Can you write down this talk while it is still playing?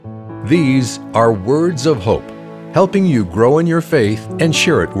These are Words of Hope, helping you grow in your faith and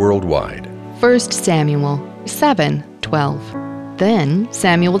share it worldwide. 1 Samuel 7:12. Then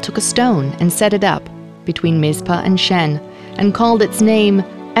Samuel took a stone and set it up between Mizpah and Shen, and called its name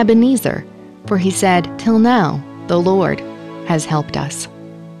Ebenezer, for he said, "Till now the Lord has helped us."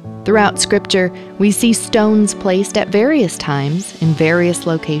 Throughout Scripture, we see stones placed at various times in various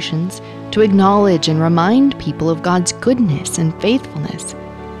locations to acknowledge and remind people of God's goodness and faithfulness.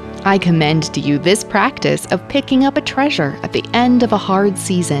 I commend to you this practice of picking up a treasure at the end of a hard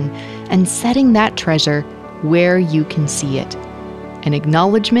season and setting that treasure where you can see it. An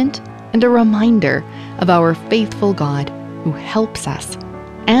acknowledgement and a reminder of our faithful God who helps us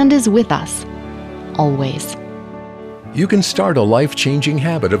and is with us always. You can start a life-changing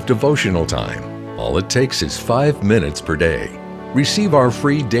habit of devotional time. All it takes is 5 minutes per day. Receive our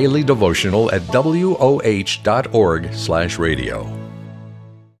free daily devotional at woh.org/radio.